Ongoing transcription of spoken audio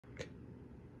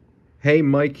Hey,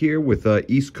 Mike here with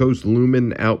East Coast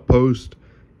Lumen Outpost,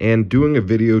 and doing a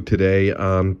video today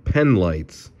on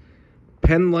Penlights.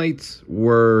 Penlights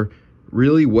were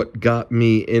really what got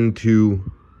me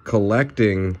into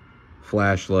collecting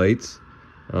flashlights.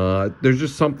 There's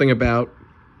just something about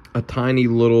a tiny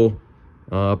little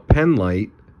penlight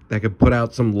that could put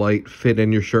out some light, fit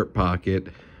in your shirt pocket.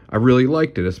 I really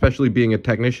liked it, especially being a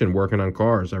technician working on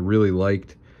cars. I really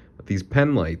liked these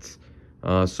penlights.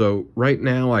 So right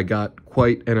now I got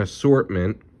quite an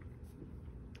assortment.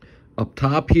 Up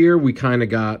top here we kind of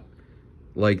got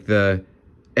like the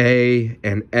A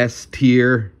and S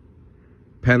tier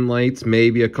penlights,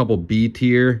 maybe a couple B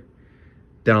tier.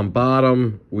 Down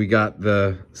bottom we got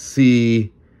the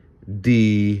C,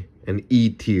 D, and E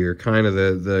tier, kind of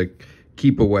the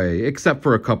keep away, except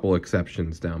for a couple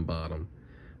exceptions down bottom.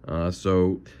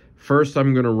 So first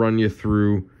I'm going to run you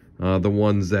through the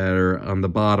ones that are on the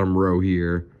bottom row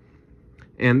here.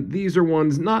 And these are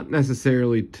ones not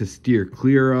necessarily to steer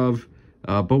clear of,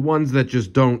 but ones that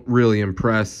just don't really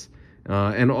impress.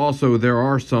 And also there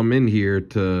are some in here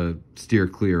to steer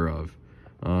clear of.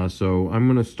 So I'm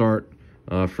going to start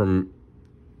from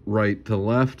right to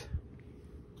left.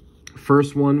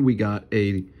 First one, we got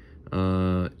a,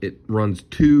 it runs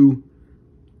two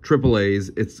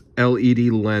AAAs. It's LED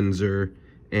Lenser,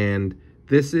 and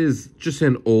this is just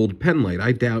an old penlight.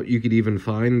 I doubt you could even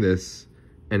find this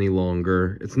any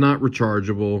longer. It's not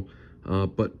rechargeable,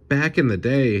 but back in the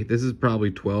day, this is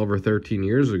probably 12 or 13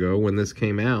 years ago when this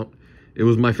came out, it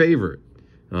was my favorite.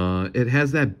 It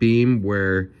has that beam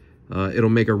where it'll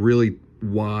make a really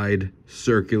wide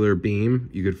circular beam.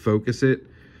 You could focus it,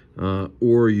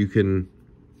 or you can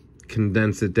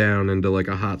condense it down into like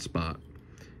a hot spot.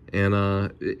 And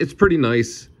it's pretty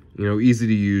nice. You know, easy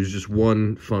to use, just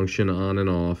one function on and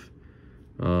off.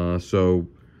 So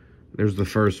there's the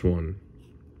first one.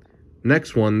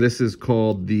 Next one, this is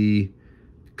called the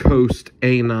Coast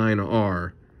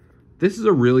A9R. This is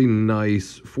a really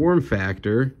nice form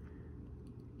factor.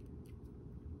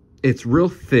 It's real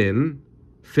thin,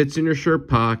 fits in your shirt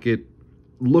pocket,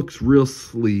 looks real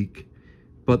sleek.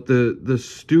 But the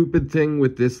stupid thing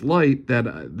with this light,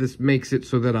 that this makes it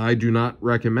so that I do not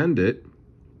recommend it,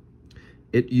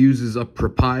 it uses a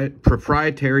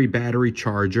proprietary battery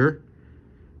charger,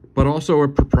 but also a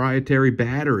proprietary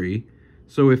battery.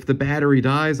 So if the battery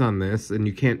dies on this and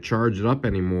you can't charge it up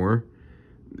anymore,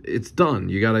 it's done.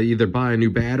 You got to either buy a new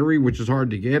battery, which is hard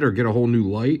to get, or get a whole new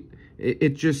light.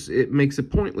 It makes it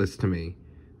pointless to me.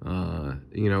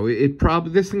 You know,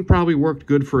 this thing probably worked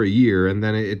good for a year, and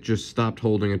then it just stopped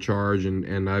holding a charge,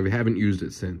 and I haven't used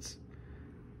it since.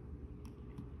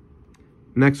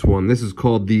 Next one, this is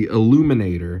called the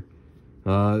Illuminator.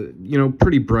 You know,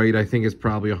 pretty bright. I think it's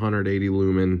probably 180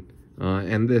 lumen.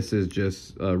 And this is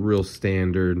just a real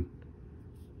standard,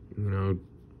 you know,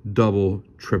 double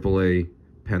AAA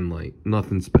penlight.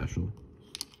 Nothing special.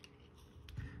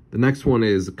 The next one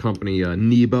is a company,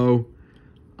 Nebo.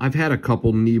 I've had a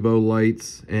couple Nebo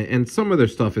lights, and some of their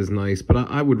stuff is nice, but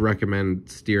I would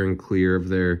recommend steering clear of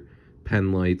their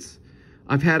penlights.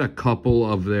 I've had a couple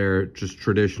of their just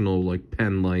traditional like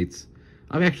pen lights.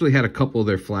 I've actually had a couple of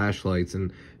their flashlights,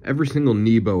 and every single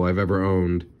Nebo I've ever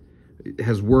owned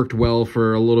has worked well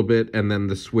for a little bit, and then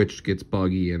the switch gets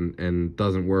buggy and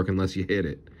doesn't work unless you hit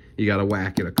it. You got to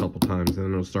whack it a couple times, and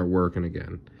then it'll start working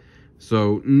again.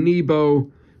 So Nebo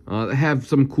have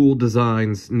some cool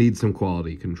designs, need some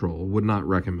quality control. Would not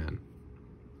recommend.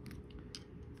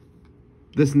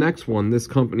 This next one, this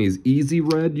company is Easy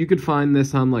Red. You could find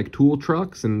this on like tool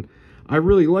trucks, and I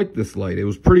really liked this light. It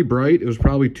was pretty bright. It was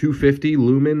probably 250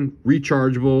 lumen,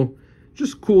 rechargeable,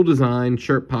 just cool design,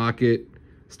 shirt pocket.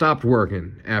 Stopped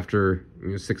working after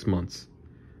 6 months.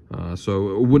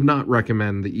 So would not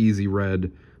recommend the Easy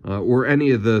Red or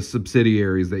any of the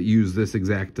subsidiaries that use this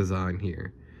exact design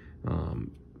here.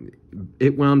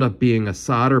 It wound up being a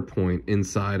solder point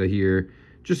inside of here.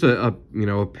 Just a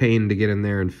pain to get in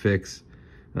there and fix.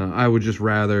 I would just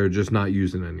rather just not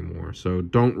use it anymore. So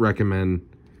don't recommend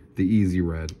the Easy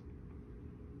Red.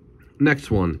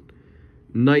 Next one,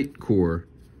 Nightcore.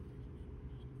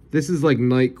 This is like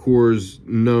Nightcore's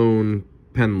known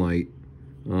penlight.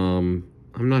 I'm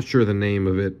not sure the name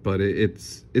of it, but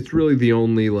it's really the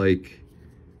only like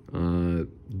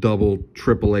double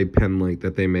AAA penlight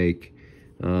that they make.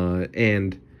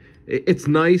 And it's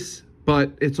nice,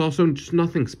 but it's also just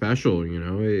nothing special, you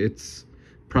know. It's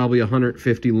probably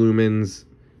 150 lumens,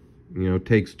 you know,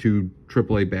 takes two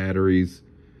AAA batteries.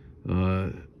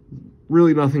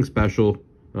 Really nothing special.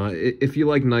 If you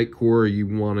like Nightcore, you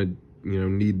want to,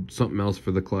 need something else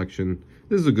for the collection,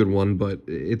 this is a good one, but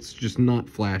it's just not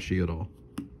flashy at all.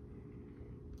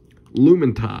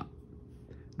 Lumen Top.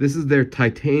 This is their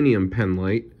titanium pen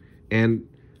light, and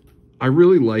I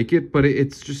really like it, but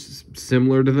it's just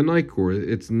similar to the Nightcore.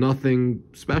 It's nothing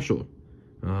special.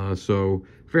 So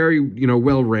very,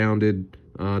 well-rounded,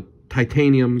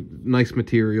 titanium, nice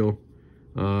material.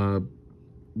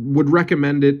 Would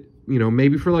recommend it,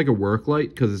 maybe for like a work light,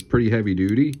 because it's pretty heavy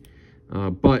duty.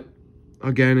 But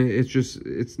again,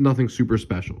 it's nothing super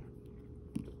special.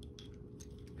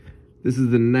 This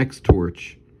is the next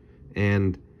torch,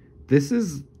 and this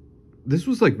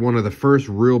was like one of the first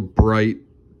real bright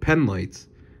pen lights.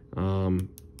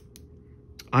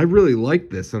 I really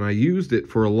liked this, and I used it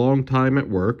for a long time at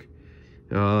work.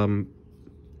 And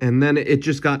then it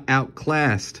just got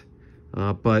outclassed.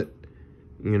 But,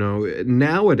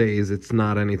 nowadays it's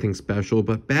not anything special.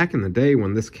 But back in the day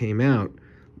when this came out,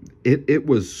 it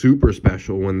was super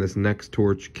special when this Next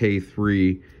Torch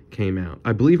K3 came out.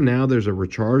 I believe now there's a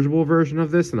rechargeable version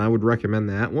of this, and I would recommend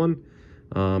that one.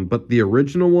 But the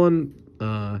original one,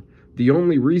 the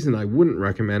only reason I wouldn't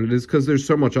recommend it is because there's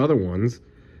so much other ones.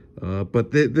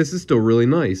 But this is still really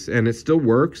nice, and it still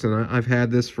works, and I've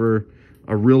had this for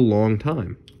a real long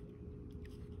time.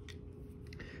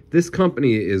 This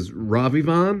company is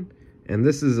Ravivon, and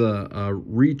this is a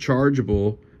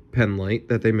rechargeable pen light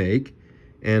that they make,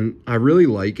 and I really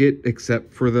like it,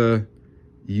 except for the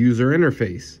user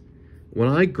interface. When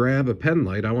I grab a pen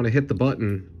light, I want to hit the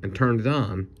button and turn it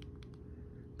on,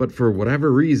 but for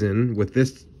whatever reason, with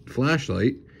this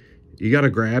flashlight, you got to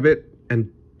grab it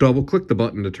and double click the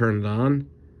button to turn it on,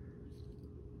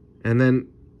 and then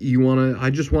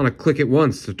I just want to click it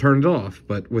once to turn it off.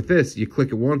 But with this, you click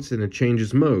it once and it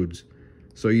changes modes.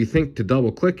 So you think to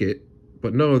double click it,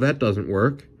 but no, that doesn't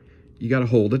work. You got to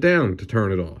hold it down to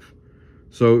turn it off.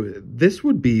 So this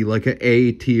would be like an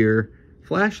A tier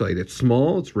flashlight. It's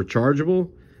small, it's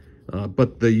rechargeable,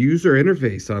 but the user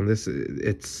interface on this,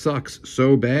 it sucks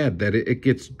so bad that it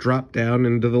gets dropped down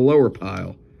into the lower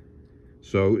pile.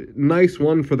 So nice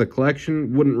one for the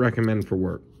collection, wouldn't recommend for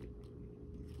work.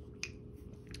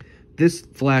 This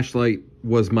flashlight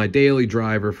was my daily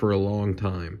driver for a long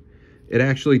time. It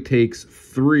actually takes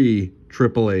 3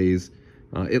 AAAs.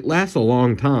 It lasts a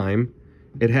long time.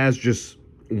 It has just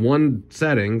one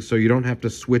setting, so you don't have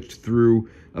to switch through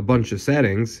a bunch of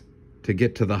settings to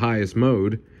get to the highest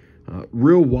mode.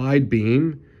 Real wide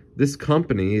beam. This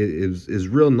company is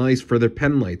real nice for their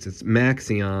pen lights. It's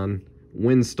Maxion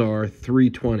Windstar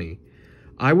 320.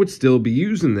 I would still be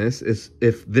using this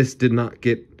if this did not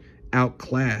get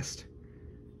outclassed.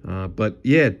 But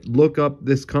yeah, look up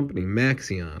this company,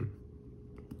 Maxion.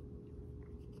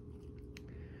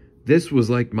 This was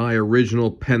like my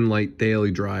original Penlight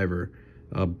daily driver,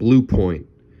 Blue Point.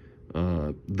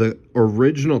 The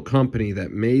original company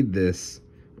that made this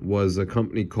was a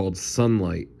company called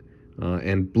Sunlight,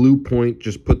 and Blue Point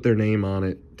just put their name on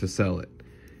it to sell it.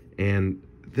 And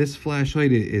this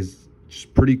flashlight is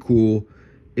just pretty cool.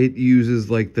 It uses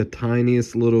like the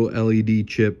tiniest little LED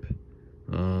chip.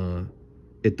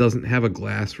 It doesn't have a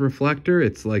glass reflector.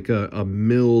 It's like a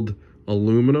milled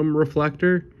aluminum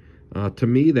reflector. To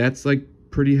me, that's like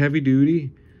pretty heavy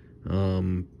duty.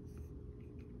 And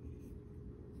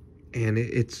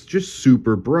it's just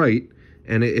super bright.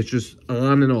 And it's just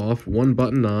on and off, one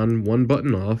button on, one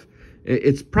button off.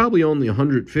 It's probably only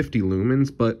 150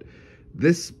 lumens, but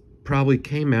this probably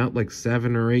came out like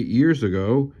 7 or 8 years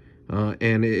ago.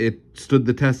 And it stood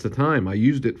the test of time. I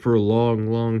used it for a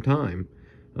long time.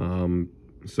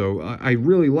 So I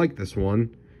really like this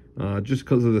one, just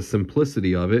because of the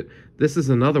simplicity of it. This is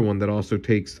another one that also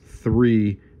takes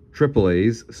 3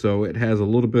 AAAs, so it has a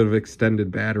little bit of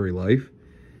extended battery life.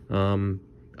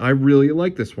 I really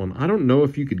like this one. I don't know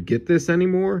if you could get this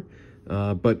anymore,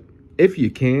 but if you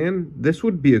can, this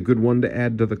would be a good one to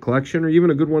add to the collection, or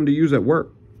even a good one to use at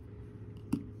work.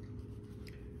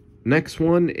 Next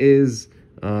one is,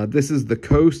 this is the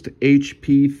Coast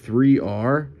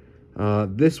HP3R.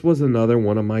 This was another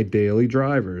one of my daily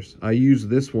drivers. I use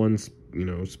this one,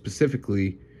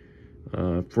 specifically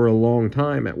for a long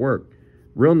time at work.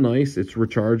 Real nice. It's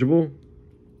rechargeable.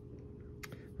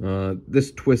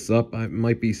 This twists up. I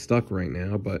might be stuck right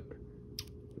now, but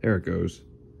there it goes.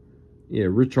 Yeah,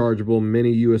 rechargeable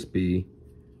mini USB.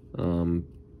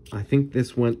 I think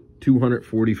this went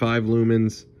 245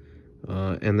 lumens,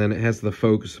 and then it has the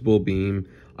focusable beam.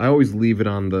 I always leave it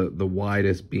on the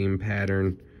widest beam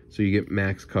pattern, so you get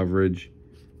max coverage.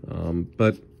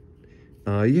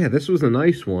 Yeah, this was a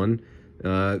nice one.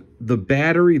 The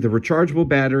rechargeable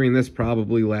battery in this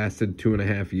probably lasted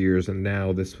 2.5 years, and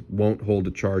now this won't hold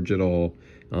a charge at all.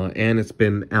 And it's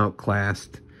been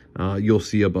outclassed. You'll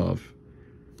see above.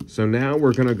 So now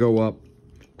we're going to go up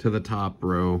to the top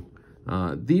row.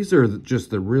 These are just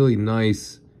the really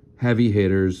nice heavy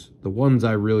hitters, the ones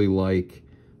I really like.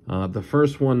 The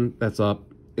first one that's up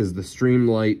is the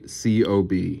Streamlight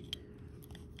COB.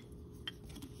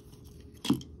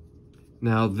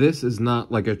 Now, this is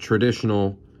not like a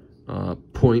traditional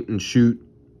point and shoot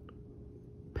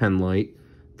penlight.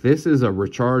 This is a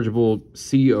rechargeable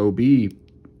COB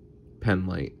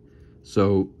penlight.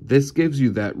 So this gives you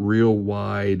that real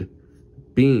wide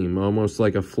beam, almost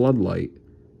like a floodlight.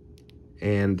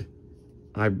 And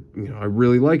I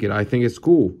really like it. I think it's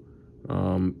cool.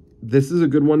 This is a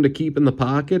good one to keep in the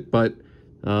pocket, but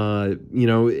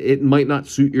it might not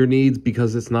suit your needs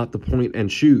because it's not the point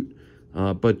and shoot.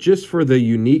 But just for the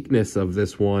uniqueness of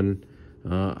this one,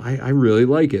 I really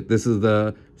like it. This is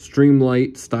the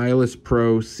Streamlight Stylus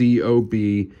Pro COB.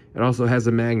 It also has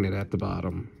a magnet at the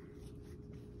bottom.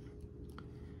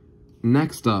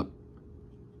 Next up,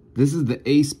 this is the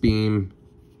Ace Beam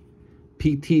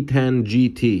PT10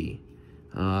 GT.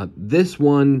 This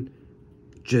one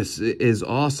just is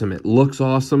awesome. It looks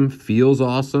awesome, feels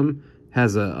awesome,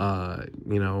 has a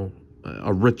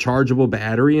rechargeable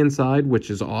battery inside, which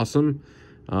is awesome.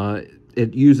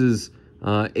 It uses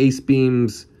Ace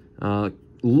Beam's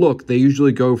look. They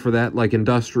usually go for that like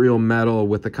industrial metal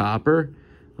with the copper.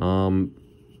 And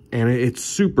it's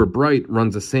super bright,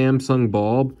 runs a Samsung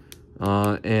bulb,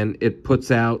 and it puts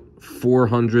out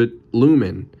 400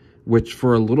 lumen, which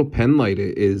for a little penlight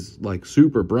is like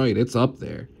super bright. It's up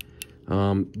there.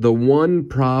 The one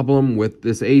problem with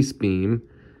this Ace Beam,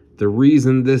 the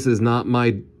reason this is not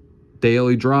my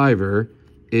daily driver,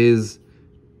 is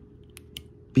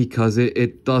because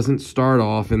it doesn't start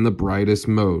off in the brightest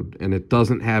mode, and it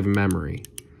doesn't have memory,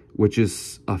 which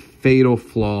is a fatal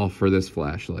flaw for this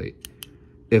flashlight.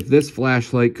 If this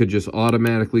flashlight could just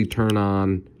automatically turn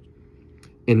on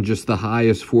in just the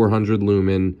highest 400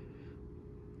 lumen,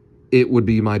 it would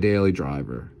be my daily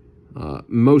driver.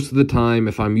 Most of the time,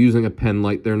 if I'm using a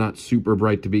penlight, they're not super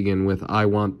bright to begin with. I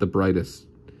want the brightest.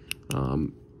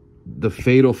 The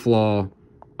fatal flaw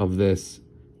of this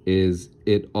is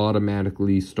it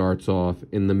automatically starts off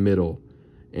in the middle,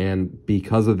 and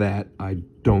because of that, I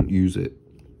don't use it.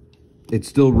 It's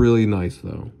still really nice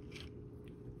though.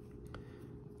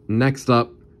 Next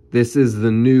up, this is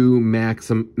the new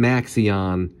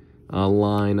Maxion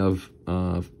line of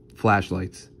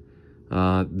flashlights.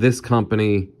 This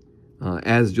company,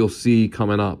 as you'll see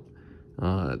coming up,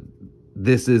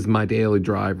 this is my daily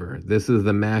driver. This is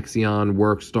the Maxion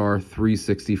Workstar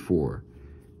 364.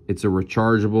 It's a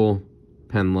rechargeable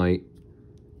penlight.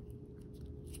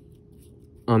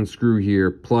 Unscrew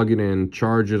here, plug it in,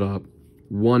 charge it up.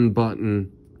 One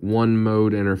button, one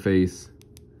mode interface.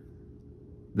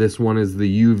 This one is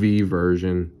the UV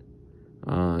version.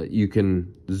 You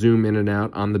can zoom in and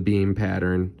out on the beam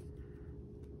pattern.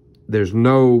 There's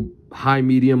no high,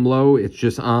 medium, low. It's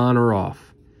just on or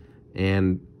off.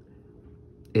 And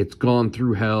it's gone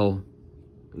through hell.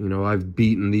 You know, I've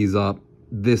beaten these up.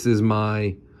 This is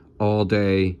my all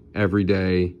day, every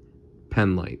day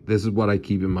penlight. This is what I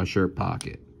keep in my shirt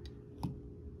pocket.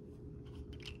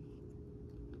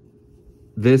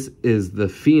 This is the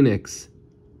Phoenix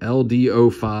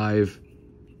LD05.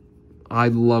 I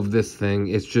love this thing.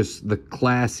 It's just the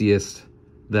classiest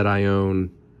that I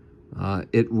own.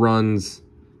 It runs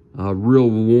a real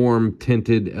warm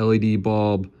tinted LED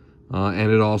bulb,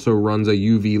 and it also runs a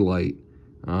UV light.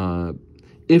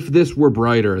 If this were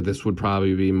brighter, this would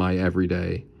probably be my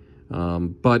everyday.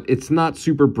 But it's not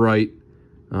super bright,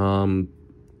 and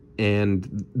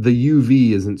the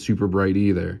UV isn't super bright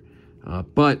either.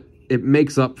 But it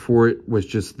makes up for it with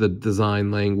just the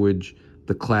design language,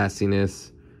 the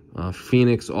classiness.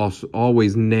 Phoenix also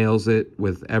always nails it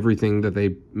with everything that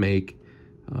they make.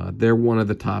 They're one of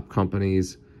the top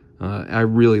companies. I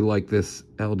really like this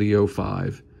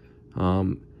LD05.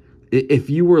 If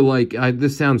you were like,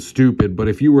 this sounds stupid, but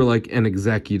if you were like an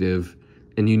executive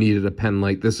and you needed a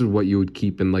penlight, this is what you would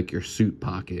keep in like your suit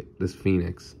pocket, this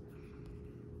Phoenix.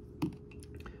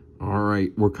 All right,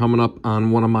 we're coming up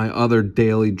on one of my other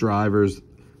daily drivers,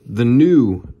 the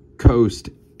new Coast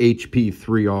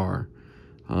HP3R.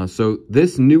 So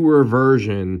this newer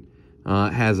version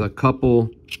has a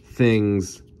couple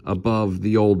things above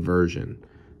the old version.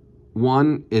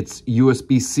 One, it's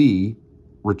USB-C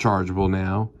rechargeable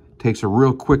now. Takes a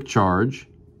real quick charge.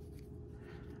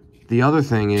 The other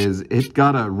thing is it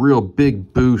got a real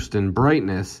big boost in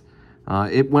brightness.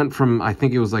 It went from, I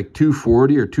think it was like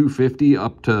 240 or 250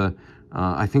 up to,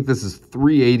 I think this is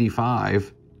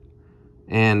 385.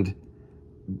 And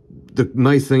the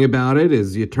nice thing about it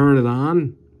is you turn it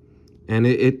on and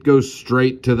it goes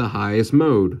straight to the highest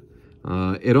mode.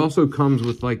 It also comes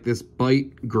with like this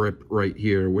bite grip right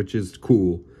here, which is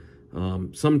cool.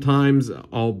 Sometimes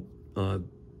I'll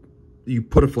you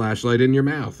put a flashlight in your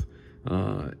mouth.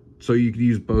 So you could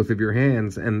use both of your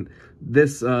hands. And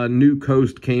this new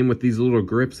Coast came with these little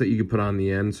grips that you could put on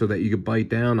the end so that you could bite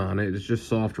down on it. It's just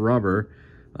soft rubber.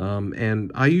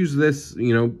 And I use this,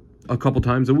 you know, a couple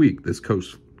times a week, this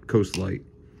Coast light.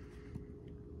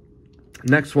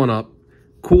 Next one up,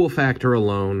 cool factor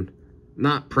alone,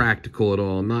 not practical at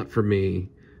all, not for me,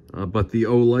 but the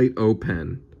Olight O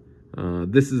Pen.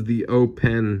 This is the O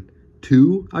Pen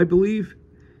 2, I believe.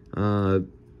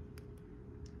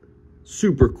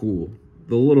 Super cool.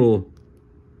 The little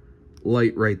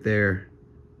light right there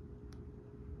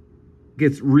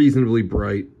gets reasonably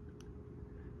bright.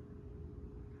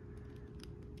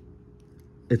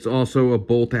 It's also a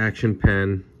bolt action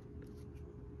pen,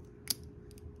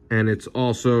 and it's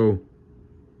also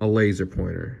a laser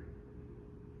pointer.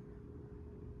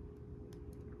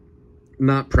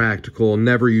 Not practical,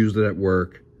 never used it at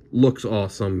work. Looks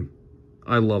awesome.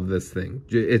 I love this thing.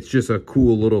 It's just a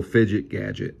cool little fidget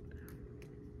gadget.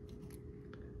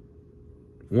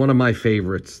 One of my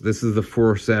favorites. This is the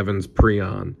 4.7's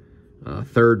Prion,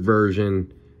 third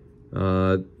version.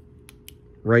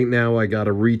 Right now I got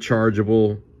a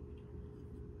rechargeable.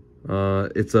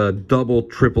 It's a double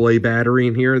AAA battery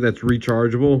in here that's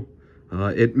rechargeable.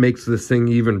 It makes this thing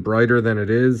even brighter than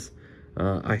it is.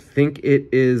 I think it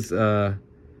is, I'm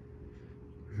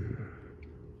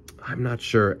not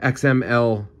sure,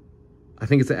 XML. I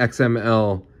think it's an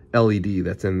XML LED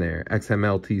that's in there,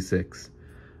 XML T6.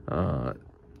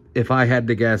 If I had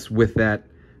to guess, with that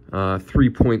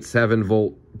 3.7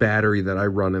 volt battery that I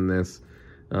run in this,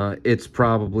 it's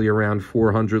probably around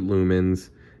 400 lumens.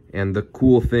 And the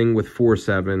cool thing with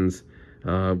 4.7s,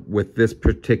 with this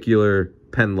particular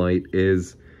Penlight,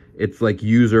 is it's like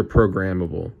user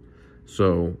programmable.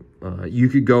 So you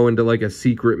could go into like a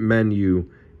secret menu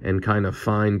and kind of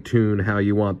fine tune how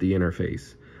you want the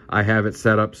interface. I have it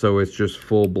set up so it's just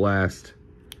full blast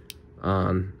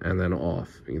on and then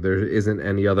off. There isn't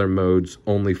any other modes,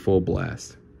 only full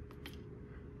blast.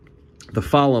 The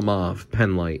Falamov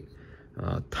Penlight,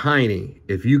 tiny.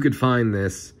 If you could find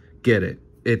this, get it.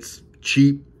 It's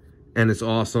cheap and it's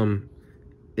awesome.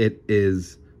 It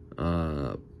is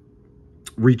rechargeable,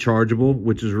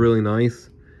 which is really nice.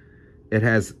 It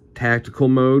has tactical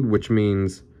mode, which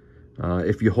means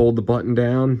if you hold the button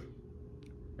down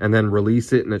and then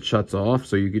release it and it shuts off,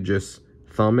 so you could just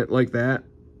thumb it like that.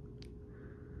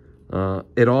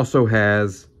 It also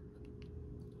has,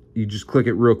 you just click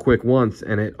it real quick once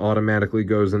and it automatically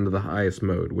goes into the highest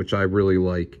mode, which I really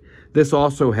like. This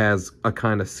also has a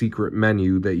kind of secret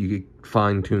menu that you could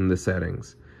fine tune the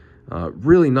settings.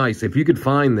 Really nice. If you could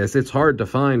find this, it's hard to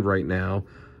find right now.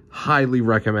 Highly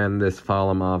recommend this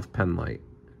Falamov Penlight.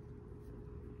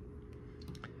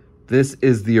 This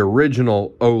is the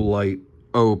original Olight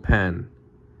O Pen.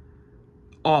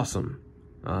 Awesome.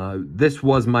 This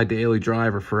was my daily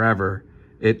driver forever.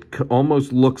 It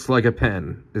almost looks like a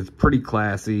pen. It's pretty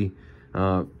classy,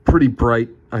 pretty bright.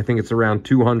 I think it's around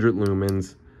 200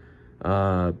 lumens.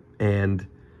 And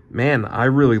man, I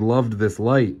really loved this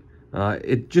light.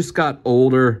 It just got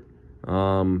older,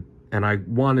 and I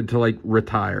wanted to like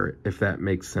retire it, if that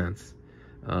makes sense.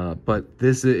 But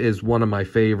this is one of my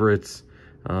favorites.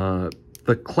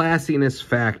 The classiness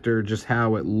factor, just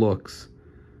how it looks,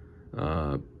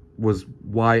 was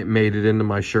why it made it into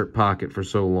my shirt pocket for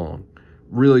so long.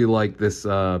 Really like this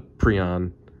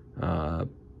Prion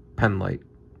Penlight.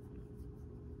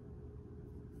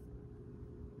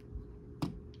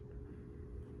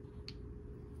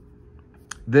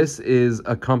 This is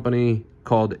a company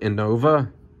called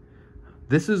Innova.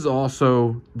 This is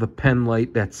also the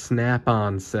Penlight that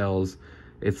Snap-on sells.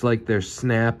 It's like their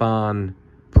Snap-on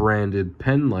branded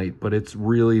Penlight, but it's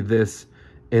really this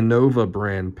Innova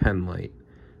brand Penlight.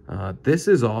 This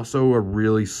is also a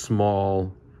really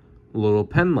small little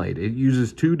Penlight. It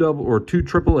uses two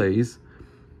AAAs.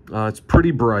 It's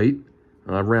pretty bright,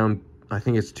 around, I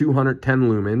think it's 210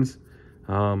 lumens.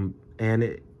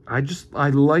 And I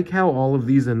like how all of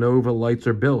these Innova lights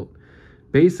are built.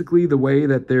 Basically, the way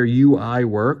that their UI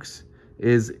works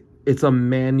is it's a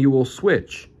manual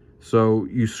switch. So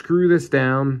you screw this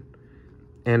down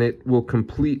and it will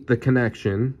complete the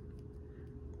connection,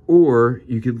 or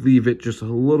you could leave it just a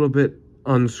little bit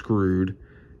unscrewed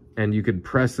and you could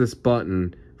press this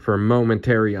button for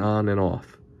momentary on and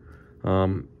off.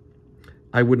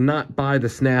 I would not buy the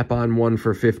Snap-on one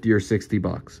for 50 or 60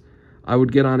 bucks. I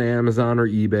would get on Amazon or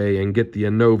eBay and get the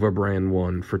Innova brand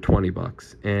one for 20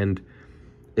 bucks. And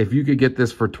if you could get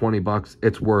this for 20 bucks,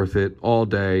 it's worth it all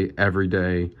day, every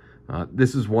day.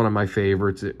 This is one of my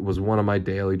favorites. It was one of my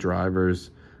daily drivers.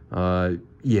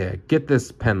 Yeah, get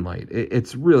this Penlight.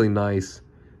 It's really nice.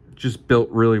 just built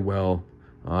really well.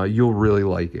 You'll really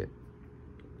like it.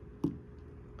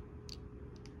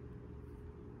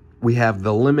 We have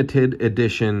the limited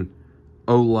edition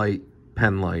LED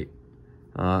Penlight.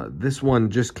 This one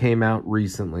just came out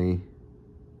recently.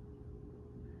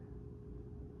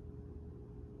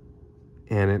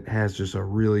 And it has just a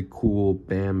really cool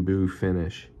bamboo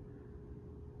finish.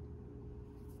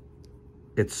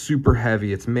 It's super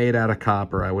heavy. It's made out of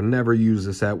copper. I would never use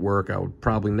this at work. I would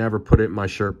probably never put it in my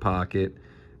shirt pocket.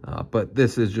 But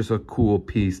this is just a cool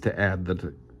piece to add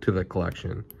to the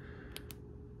collection.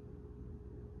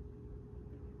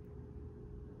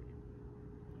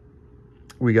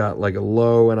 We got like a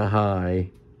low and a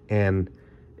high, and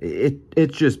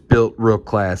it's just built real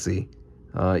classy.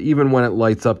 Even when it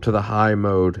lights up to the high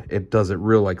mode, it does it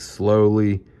real like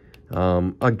slowly.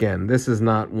 Again, this is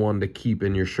not one to keep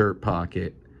in your shirt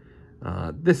pocket.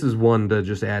 This is one to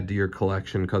just add to your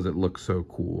collection because it looks so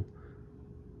cool.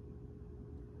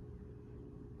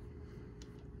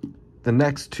 The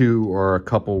next two are a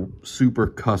couple super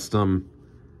custom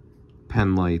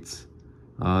Penlights.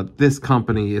 This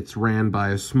company, it's ran by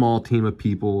a small team of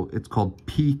people. It's called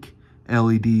Peak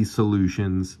LED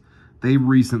Solutions. They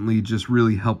recently just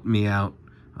really helped me out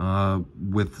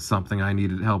with something I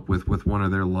needed help with one of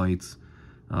their lights.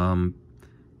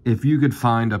 If you could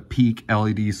find a Peak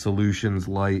LED Solutions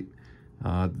light,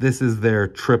 this is their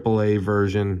AAA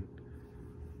version,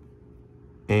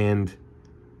 and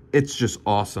it's just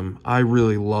awesome. I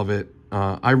really love it.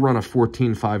 I run a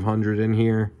 14500 in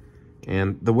here,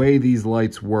 and the way these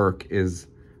lights work is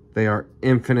they are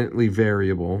infinitely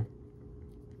variable.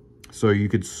 So you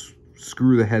could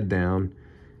screw the head down,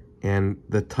 and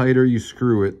the tighter you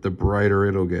screw it, the brighter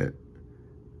it'll get.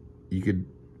 You could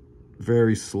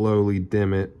very slowly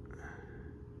dim it.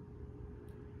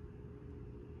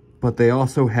 But they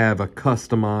also have a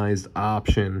customized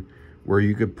option where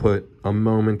you could put a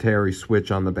momentary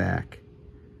switch on the back.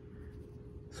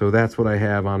 So that's what I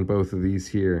have on both of these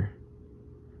here.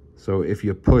 So if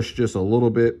you push just a little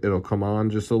bit, it'll come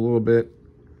on just a little bit.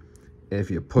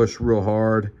 If you push real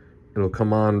hard, it'll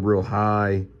come on real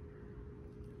high.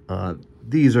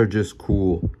 These are just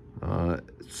cool.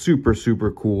 Super,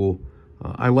 super cool.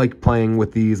 I like playing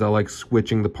with these. I like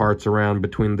switching the parts around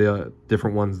between the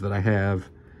different ones that I have.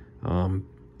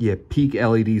 Yeah, Peak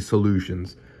LED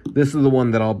Solutions. This is the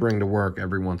one that I'll bring to work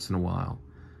every once in a while.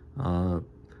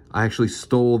 I actually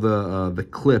stole the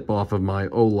clip off of my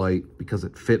Olight because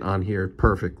it fit on here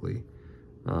perfectly.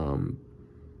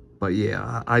 But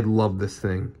yeah, I love this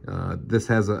thing. This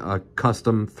has a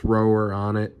custom thrower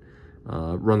on it.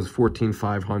 Runs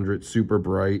 14500, super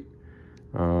bright.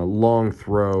 Long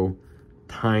throw,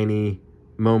 tiny,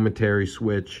 momentary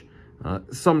switch.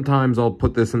 Sometimes I'll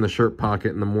put this in the shirt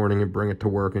pocket in the morning and bring it to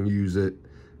work and use it.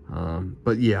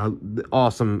 But yeah,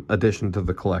 awesome addition to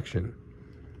the collection.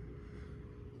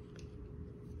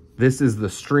 This is the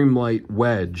Streamlight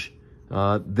Wedge.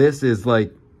 This is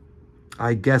like,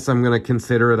 I guess I'm going to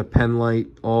consider it a Penlight,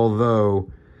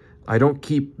 although I don't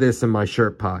keep this in my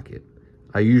shirt pocket.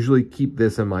 I usually keep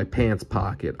this in my pants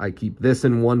pocket. I keep this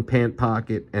in one pant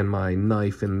pocket and my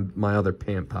knife in my other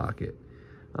pant pocket.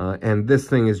 And this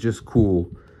thing is just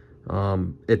cool.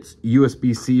 It's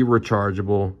USB-C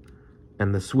rechargeable,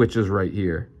 and the switch is right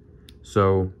here.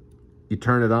 So you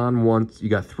turn it on once, you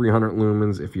got 300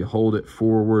 lumens. If you hold it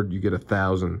forward, you get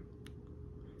 1,000.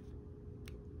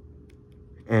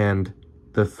 And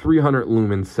the 300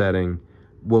 lumen setting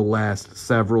will last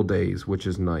several days, which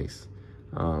is nice.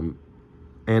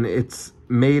 And it's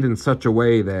made in such a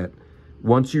way that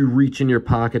once you reach in your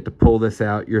pocket to pull this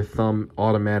out, your thumb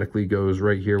automatically goes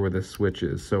right here where the switch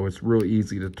is. So it's real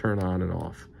easy to turn on and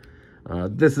off.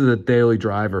 This is a daily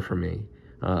driver for me.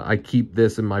 I keep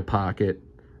this in my pocket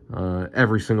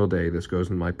every single day. This goes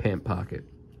in my pant pocket.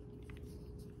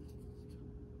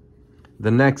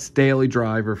 The next daily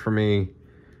driver for me,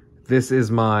 this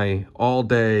is my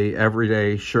all-day,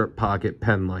 everyday shirt pocket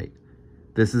Penlight.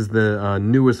 This is the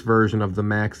newest version of the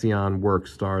Maxion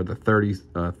Workstar, the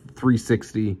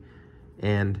 360,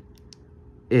 and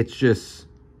it's just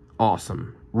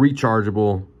awesome.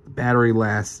 Rechargeable, battery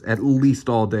lasts at least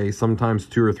all day, sometimes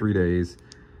 2 or 3 days.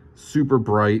 Super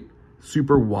bright,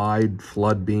 super wide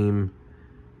flood beam.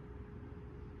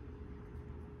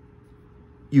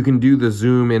 You can do the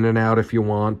zoom in and out if you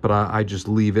want, but I just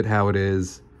leave it how it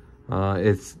is.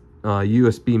 It's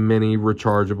USB mini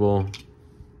rechargeable.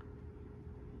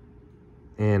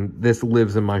 And this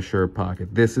lives in my shirt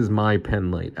pocket. This is my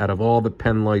Penlight. Out of all the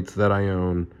Penlights that I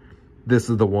own,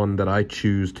 this is the one that I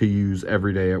choose to use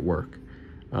every day at work.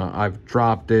 I've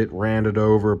dropped it, ran it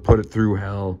over, put it through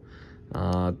hell.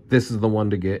 This is the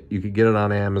one to get. You could get it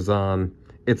on Amazon.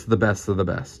 it's the best of the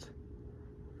best.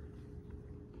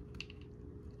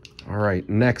 All right,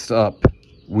 next up,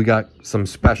 we got some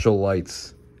special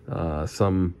lights,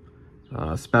 some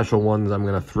special ones I'm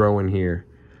going to throw in here.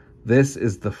 This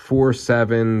is the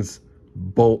 4.7's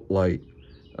bolt light.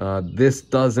 This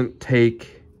doesn't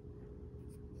take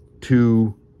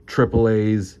two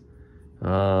AAAs.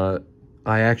 I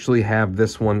actually have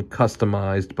this one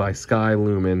customized by Sky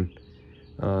Lumen.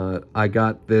 I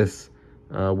got this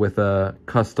with a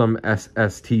custom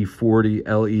SST40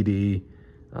 LED.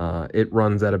 It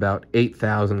runs at about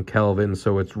 8,000 Kelvin,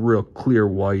 so it's real clear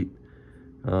white.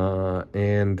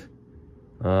 And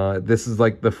this is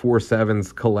like the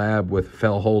 4.7's collab with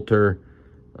Felholter.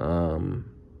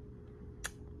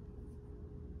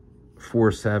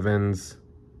 4.7's,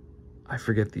 I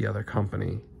forget the other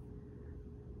company.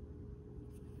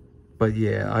 But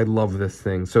yeah, I love this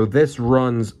thing. So this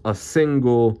runs a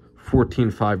single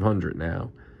 14500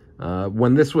 now.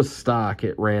 When this was stock,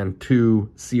 it ran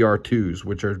two CR2s,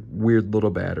 which are weird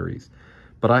little batteries.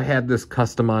 But I had this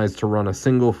customized to run a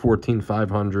single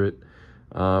 14500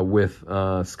 with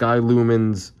Sky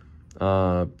Lumen's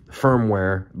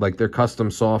firmware, like their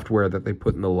custom software that they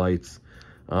put in the lights.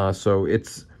 So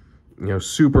it's, you know,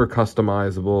 super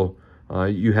customizable.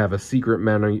 You have a secret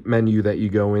menu that you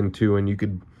go into, and you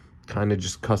could kind of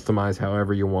just customize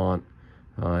however you want.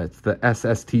 It's the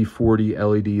SST40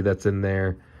 LED that's in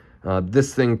there.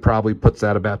 This thing probably puts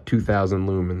out about 2,000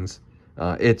 lumens.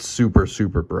 It's super,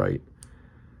 super bright.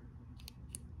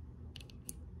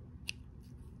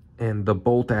 And the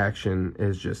bolt action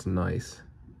is just nice.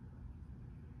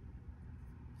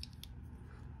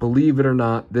 Believe it or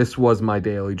not, this was my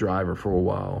daily driver for a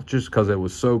while, just because it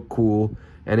was so cool.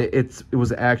 And it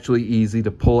was actually easy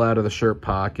to pull out of the shirt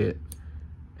pocket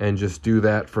and just do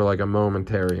that for like a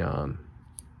momentary on.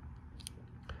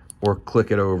 Or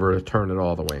click it over to turn it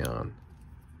all the way on.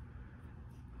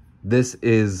 This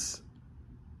is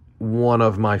one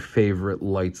of my favorite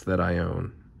lights that I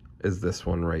own, is this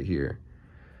one right here.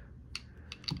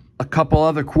 A couple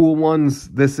other cool ones.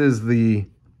 This is the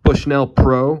Bushnell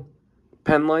Pro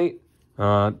Penlight.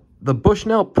 The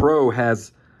Bushnell Pro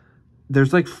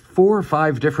there's like 4 or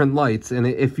 5 different lights, and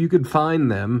if you could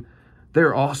find them,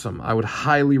 they're awesome. I would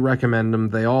highly recommend them.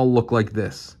 They all look like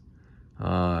this.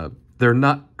 They're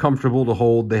not comfortable to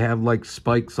hold. They have like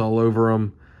spikes all over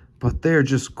them, but they're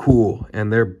just cool,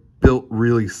 and they're built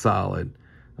really solid.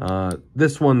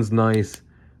 This one's nice.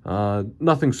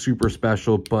 Nothing super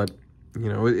special, but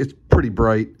you know, it's pretty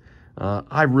bright.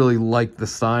 I really like the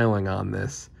styling on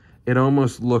this. It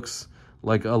almost looks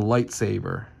like a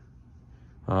lightsaber.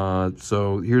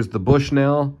 So here's the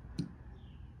Bushnell.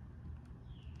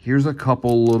 Here's a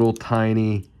couple little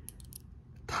tiny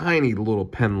little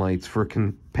pen lights for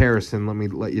comparison.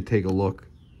 Let you take a look.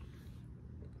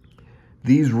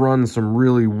 These run some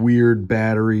really weird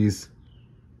batteries.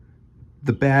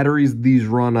 The batteries these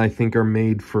run, I think, are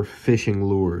made for fishing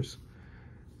lures.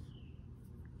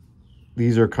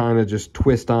 These are kind of just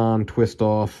twist on, twist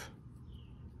off.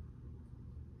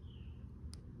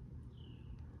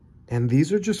 And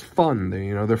these are just fun.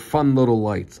 They're fun little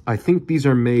lights. I think these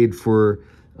are made for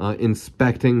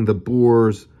inspecting the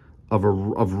bores of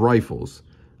rifles.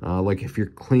 Like if you're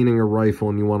cleaning a rifle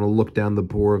and you want to look down the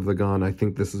bore of the gun, I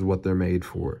think this is what they're made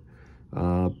for.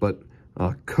 But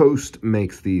Coast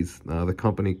makes these, the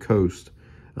company Coast.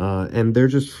 And they're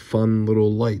just fun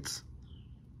little lights.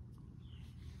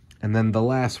 And then the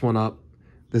last one up,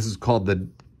 this is called the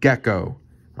Gecko.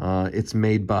 It's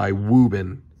made by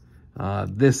Woobin.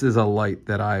 This is a light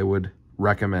that I would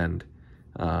recommend.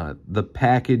 The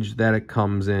package that it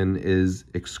comes in is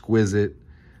exquisite.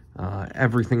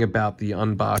 Everything about the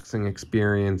unboxing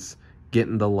experience,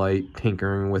 getting the light,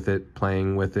 tinkering with it,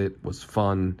 playing with it was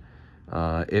fun.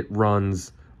 It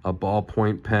runs a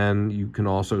ballpoint pen. You can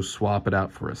also swap it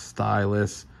out for a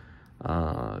stylus.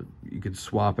 You could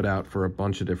swap it out for a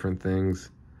bunch of different things.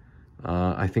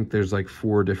 I think there's like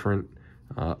 4 different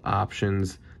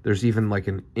options. There's even like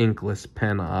an inkless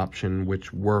pen option,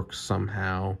 which works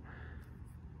somehow.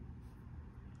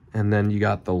 And then you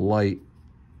got the light,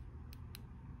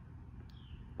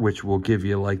 which will give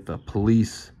you like the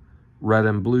police red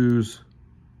and blues.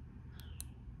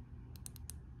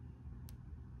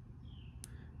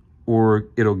 Or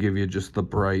it'll give you just the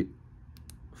bright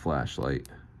flashlight.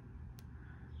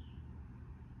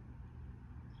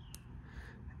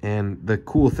 And the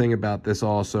cool thing about this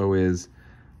also is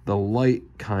the light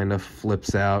kind of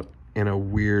flips out in a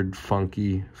weird,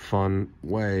 funky, fun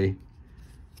way.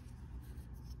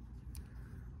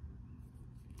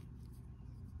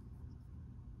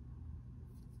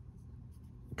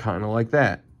 Kind of like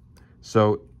that.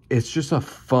 So it's just a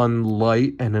fun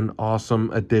light and an awesome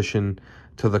addition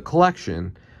to the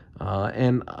collection.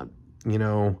 You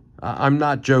know, I'm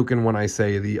not joking when I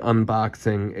say the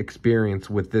unboxing experience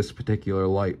with this particular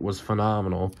light was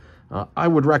phenomenal. I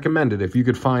would recommend it. If you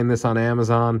could find this on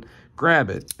Amazon, grab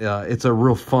it. It's a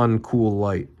real fun, cool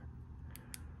light.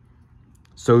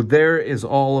 So there is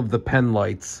all of the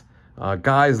Penlights.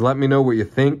 Guys, let me know what you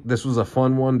think. This was a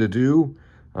fun one to do.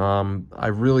 I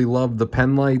really love the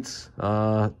Penlights.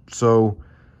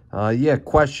 Yeah,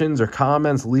 questions or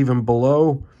comments, leave them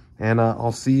below. And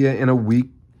I'll see you in a week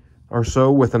or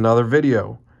so with another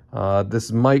video. This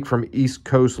is Mike from East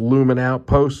Coast Lumen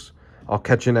Outpost. I'll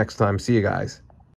catch you next time. See you guys.